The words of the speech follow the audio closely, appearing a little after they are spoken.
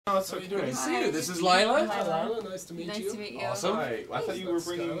Oh, it's so Good to see Hi. you. This is Lila. Hi, Lila. Nice to meet you. Nice to meet you. Awesome. Hi. I thought you were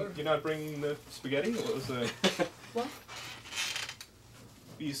bringing. Skyler. You're not bringing the spaghetti. What was the? What?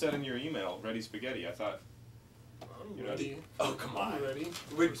 You said in your email, ready spaghetti. I thought. I'm You're ready. Oh, come on. I'm ready.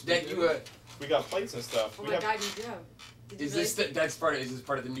 That you We got plates and stuff. Oh we my have, God, you do. Did you is really? this that's part of, is this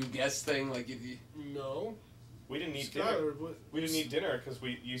part of the new guest thing? Like No. We didn't eat dinner. Skyler, what? We didn't eat dinner because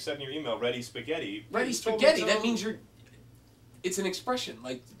you said in your email, ready spaghetti. ready you told me spaghetti? to That tell means you're. It's an expression,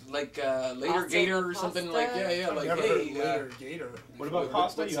 like later Pasta, gator or something like pasta. I've like never hey. heard later gator. What about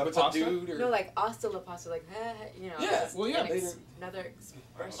pasta? You have what's pasta? up, dude? Or, No, like hasta la pasta, like you know. Yeah, it's well, yeah, an later. another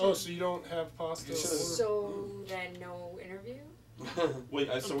expression. Oh, so you don't have pasta? You should've- So then no interview. Wait,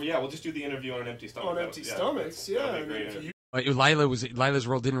 so yeah, we'll just do the interview on an empty stomach. On That- empty yeah, stomachs, yeah. That'd I be a mean, great if interview. you- Lila's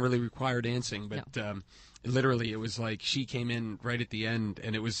role didn't really require dancing, but literally it was like she came in right at the end,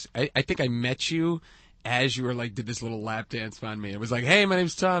 and it was I think I met you as you were like did this little lap dance on me. It was like, hey, my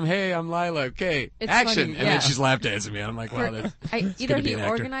name's Tom. Hey, I'm Lila. Okay, It's action, funny, and yeah. then she's lap dancing me. I'm like, wow, that's Either good to be he an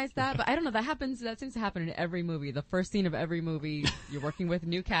actor. organized that, but I don't know. That seems to happen in every movie. The first scene of every movie, you're working with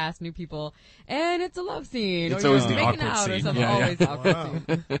new cast, new people, and it's a love scene, It's or always you're the making awkward out, or scene. something. Yeah, yeah. Always awkward Wow.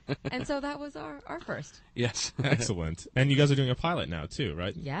 scene. And so that was our first. Yes. Excellent. And you guys are doing a pilot now, too,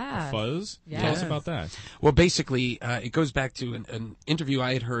 right? Yeah. Fuzz? Yeah. Tell us about that. Well, basically, it goes back to an interview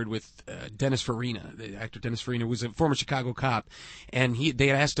I had heard with Dennis Farina. The actor Dennis Farina was a former Chicago cop, and they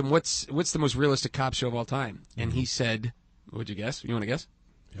had asked him, "What's the most realistic cop show of all time?" And he said, "What'd you guess? You want to guess?"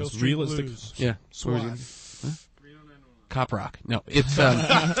 Hill It's Street realistic. Blues. Yeah. SWAT. What was it? Cop Rock. No, it's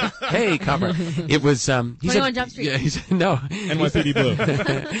hey, Cop Rock. It was he 21 said, Jump Street. Yeah, he said no. NYPD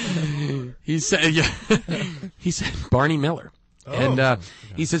Blue. He said he said Barney Miller. And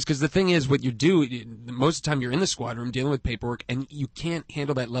he says, because the thing is, what you do, most of the time you're in the squad room dealing with paperwork, and you can't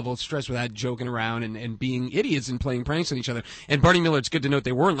handle that level of stress without joking around and being idiots and playing pranks on each other. And Barney Miller, it's good to note,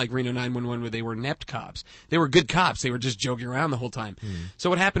 they weren't like Reno 911 where they were inept cops. They were good cops. They were just joking around the whole time. So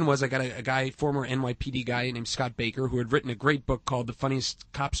what happened was I got a guy, former NYPD guy named Scott Baker, who had written a great book called The Funniest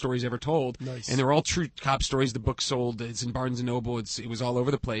Cop Stories Ever Told. Nice. And they were all true cop stories. The book sold. It's in Barnes & Noble. It was all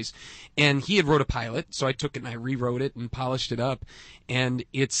over the place. And he had wrote a pilot, so I took it and I rewrote it and polished it up. And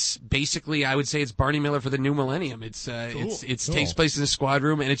it's basically, I would say, it's Barney Miller for the new millennium. It's takes place in a squad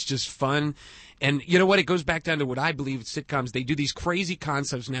room, and it's just fun. And you know what? It goes back down to what I believe sitcoms. They do these crazy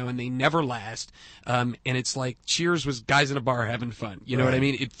concepts now, and they never last. And it's like Cheers was guys in a bar having fun. You know what I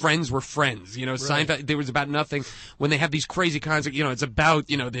mean? Friends were friends. You know, Seinfeld, there was about nothing. When they have these crazy concepts, you know, it's about,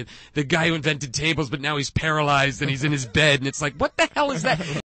 you know, the guy who invented tables, but now he's paralyzed and he's in his bed, and it's like, what the hell is that?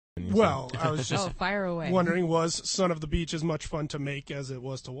 Well, I was just Fire away. wondering, was Son of the Beach as much fun to make as it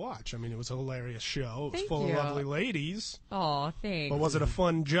was to watch? I mean, it was a hilarious show. It was Thank full you. of lovely ladies. Oh, thanks. But was it a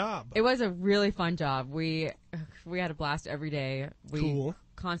fun job? It was a really fun job. We had a blast every day. We Cool.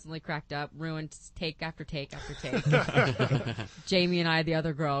 constantly cracked up, ruined take after take after take. Jamie and I, the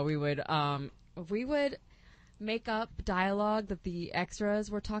other girl, we would make up dialogue that the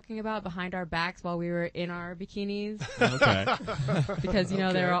extras were talking about behind our backs while we were in our bikinis. Okay. Because, you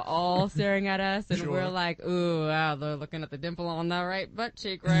know, they were all staring at us, and Sure. we're like, ooh, wow, they're looking at the dimple on the right butt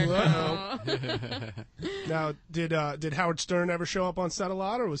cheek right now. Now, did Howard Stern ever show up on set a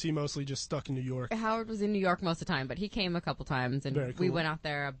lot, or was he mostly just stuck in New York? Howard was in New York most of the time, but he came a couple times, and Very we cool. went out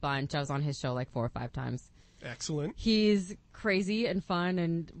there a bunch. I was on his show like 4 or 5 times. Excellent. He's crazy and fun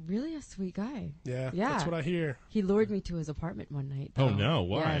and really a sweet guy. Yeah, Yeah. that's what I hear. He lured me to his apartment one night. Oh, though. no.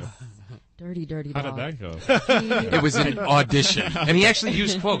 Why? Yes. Dirty, dirty How dog. did that go? It was an audition, and he actually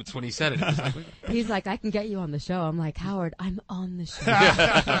used quotes when he said it. It was like, He's like, I can get you on the show. I'm like, Howard, I'm on the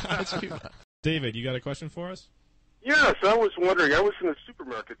show. David, you got a question for us? Yes, I was wondering. I was in the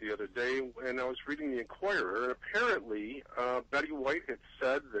supermarket the other day, and I was reading the Inquirer, and apparently Betty White had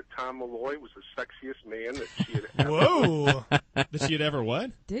said that Tom Malloy was the sexiest man that she had ever, Whoa. That she had ever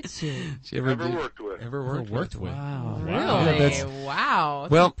what? Did she? she ever worked with. Ever worked with. Wow. Really? Yeah, that's- Wow.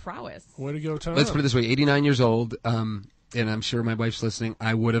 That's Well- some prowess. Way to go, Tom. Let's put it this way: 89 years old, and I'm sure my wife's listening.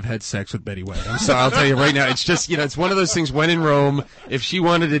 I would have had sex with Betty White. I'm sorry. I'll tell you right now. It's just, you know, it's one of those things. When in Rome, if she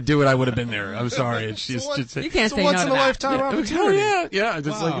wanted to do it, I would have been there. I'm sorry. It's just You can't so say once no in to a that. lifetime oh opportunity. yeah,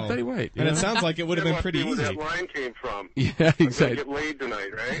 just Wow. like Betty White. you And it know? sounds like it would have been pretty Where easy. that line came from. Yeah, I'm gonna exactly. get laid tonight,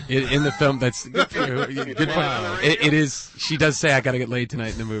 right? In the film, that's good for you. Good Wow. point. It is. She does say, "I got to get laid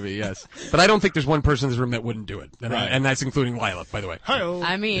tonight" in the movie. Yes, but I don't think there's one person in this room that wouldn't do it, and, Right. and that's including Lila, by the way. Hi-oh.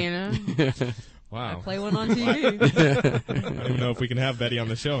 I mean, I Wow. play one on TV. I don't even know if we can have Betty on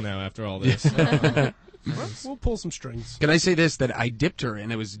the show now after all this. Well, we'll pull some strings. Can I say this, that I dipped her,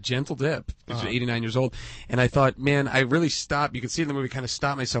 and it was a gentle dip. She was 89 years old. And I thought, man, I really stopped. You can see in the movie, kind of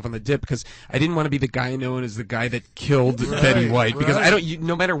stopped myself on the dip because I didn't want to be the guy known as the guy that killed Betty White. Because I don't,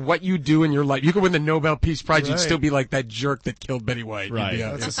 no matter what you do in your life, you could win the Nobel Peace Prize, you'd still be like that jerk that killed Betty White. Right.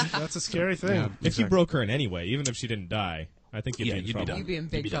 That's a scary thing. If you broke her in any way, even if she didn't die, I think you'd be in trouble. You'd be in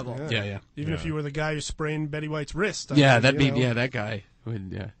big trouble. Yeah. Even if you were the guy who sprained Betty White's wrist. That guy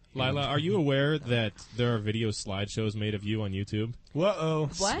would, Lila, are you aware that there are video slideshows made of you on YouTube? Whoa.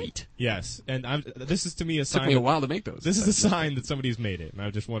 What? Yes, and this is to me a sign. Took me a while to make those. This is a sign that somebody's made it, and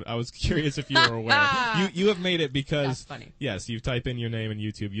I was curious if you were aware. You have made it because That's funny. Yes, you type in your name in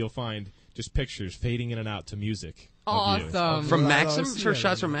YouTube, you'll find just pictures fading in and out to music. of you. Awesome. From Maxim? Sure,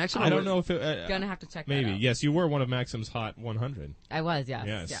 shots from Maxim? I don't know if it. Gonna have to check that Maybe. out. Yes, you were one of Maxim's Hot 100. I was, yes.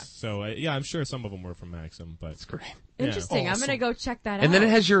 Yes. Yes. So I'm sure some of them were from Maxim, but That's great. Interesting. I'm gonna go check that out. And then it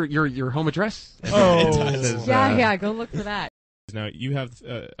has your home address. Oh. Yeah, go look for that. now you have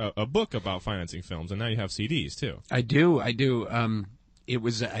a book about financing films, and now you have CDs too. I do. It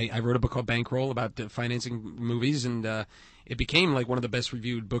was I wrote a book called Bankroll about financing movies, and it became like one of the best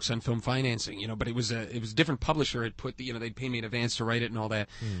reviewed books on film financing. But it was a different publisher had put they'd pay me in advance to write it and all that.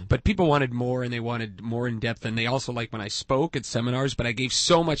 But people wanted more, and they wanted more in depth, and they also liked when I spoke at seminars. But I gave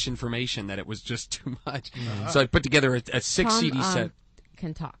so much information that it was just too much. So I put together a 6 CD set.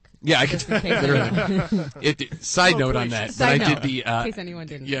 Can talk. Yeah, I could. Side note on that. Side but I note, did the. in case anyone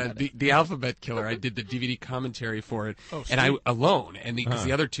didn't. Yeah, know the Alphabet Killer. I did the DVD commentary for it, Oh, and I sweet. alone, and because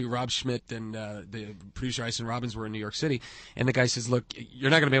the other two, Rob Schmidt and the producer Ison Robbins, were in New York City, and the guy says, "Look, you're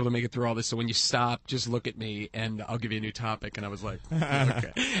not going to be able to make it through all this, so when you stop, just look at me, and I'll give you a new topic." And I was like,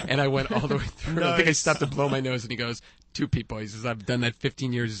 "Okay," and I went all the way through. I think I stopped to blow my nose, and he goes, "Two people." He says, "I've done that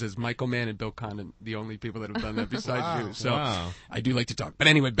 15 years." He says, "Michael Mann and Bill Condon, the only people that have done that besides you." So I do like to talk, but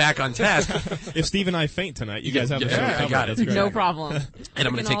anyway, back on task. If Steve and I faint tonight, you guys have the show I covered. got it. That's great. No problem. And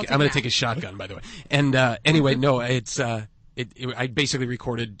I'm We gonna can all take that. a shotgun, by the way. And anyway, no, it's I basically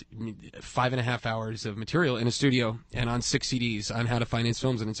recorded 5.5 hours of material in a studio and on 6 CDs on how to finance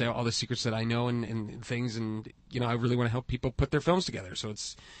films, and it's all the secrets that I know and things, and I really want to help people put their films together. So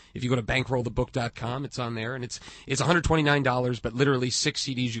it's, if you go to bankrollthebook.com, it's on there, and it's $129, but literally 6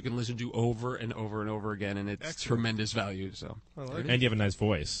 CDs you can listen to over and over and over again, and it's tremendous value. So And you have a nice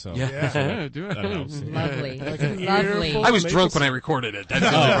voice. So yeah. Do it. that helps. Lovely. an Lovely. earful. I was drunk when I recorded it. That's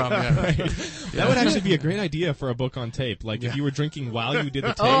the only problem. Yeah. That would actually be a great idea for a book on tape. Like if you were drinking while you did the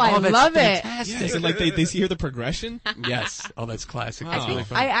tape. Oh, I that's love it. fantastic. Yes, and like they hear the progression. Yes. Oh, that's classic. Oh. That's really I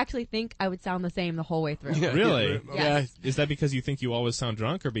fun. actually think I would sound the same the whole way through. Yeah. Really? Yes. Is that because you think you always sound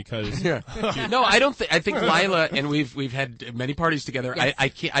drunk, or because? Yeah. No, I don't think. I think Lila, and we've had many parties together. Yes. I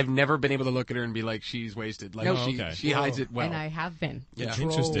can't. I've never been able to look at her and be like, she's wasted. Like Nope. Okay. she hides it well. And I have been. Yeah.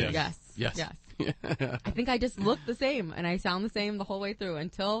 Interesting. Yes. Yes. Yes. I think I just look the same and I sound the same the whole way through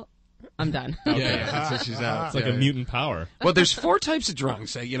until I'm done. Yeah, so she's out. It's like Yeah. a mutant power. Well, there's 4 types of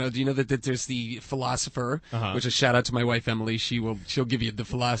drunks. Do you know that there's the philosopher, which is shout out to my wife Emily. She'll give you the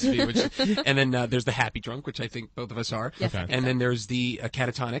philosophy, and then there's the happy drunk, which I think both of us are. Yes. Okay. And then there's the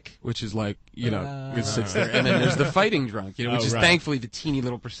catatonic, which is like it sits there. And then there's the fighting drunk, which is right. thankfully the teeny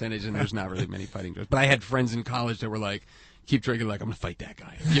little percentage, and there's not really many fighting drunks. But I had friends in college that were like, keep drinking, like I'm gonna fight that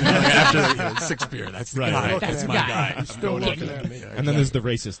guy. Like after 6th beer, that's the Right, guy. right. That's my Guy. guy. You're still looking at me. And then there's the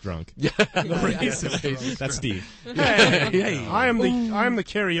racist drunk. Racist. That's Steve. Hey. I am the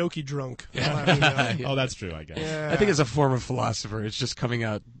karaoke drunk. I'll have you know. Oh, that's true, I guess. Yeah. I think it's a form of philosopher. It's just coming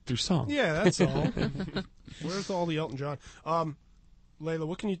out through song. Yeah, that's all. Where's all the Elton John?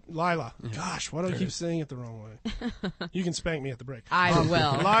 Lila. Gosh, why do I keep saying it the wrong way? You can spank me at the break. I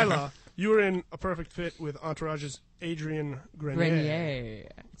will. Lila, you were in a perfect fit with Entourage's Adrian Grenier. Grenier.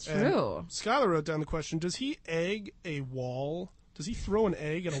 It's true. Skyler wrote down the question: does he egg a wall? Does he throw an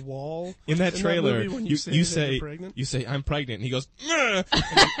egg at a wall? In that trailer, movie when you that say you're pregnant? I'm pregnant, and he goes, "Nah,"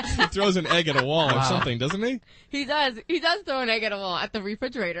 and he throws an egg at a wall or something, doesn't he? He does. He does throw an egg at a wall at the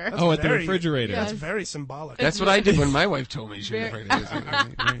refrigerator. That's At the very- refrigerator. That's very symbolic. That's what I did when my wife told me she was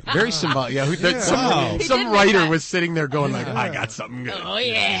pregnant. Very symbolic. Yeah, Wow. He some did make writer that. was sitting there going like, I got something good. Oh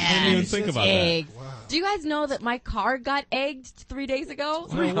yeah. I didn't even think about that. Eggs. Do you guys know that my car got egged 3 days ago?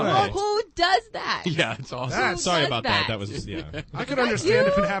 No way. Who does that? Yeah, it's awesome. That's- Sorry does about that? that. That was yeah. I could understand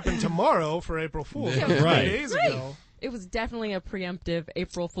if it happened tomorrow for April Fool's. Yeah, 3 right. days ago. It was definitely a preemptive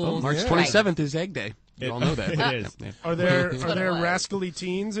April Oh, Fool's. March Yeah. 27th is Egg Day. You all know that. It is. Yeah. Are there what it was. rascally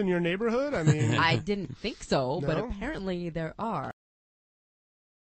teens in your neighborhood? I mean, I didn't think so, but No? apparently there are.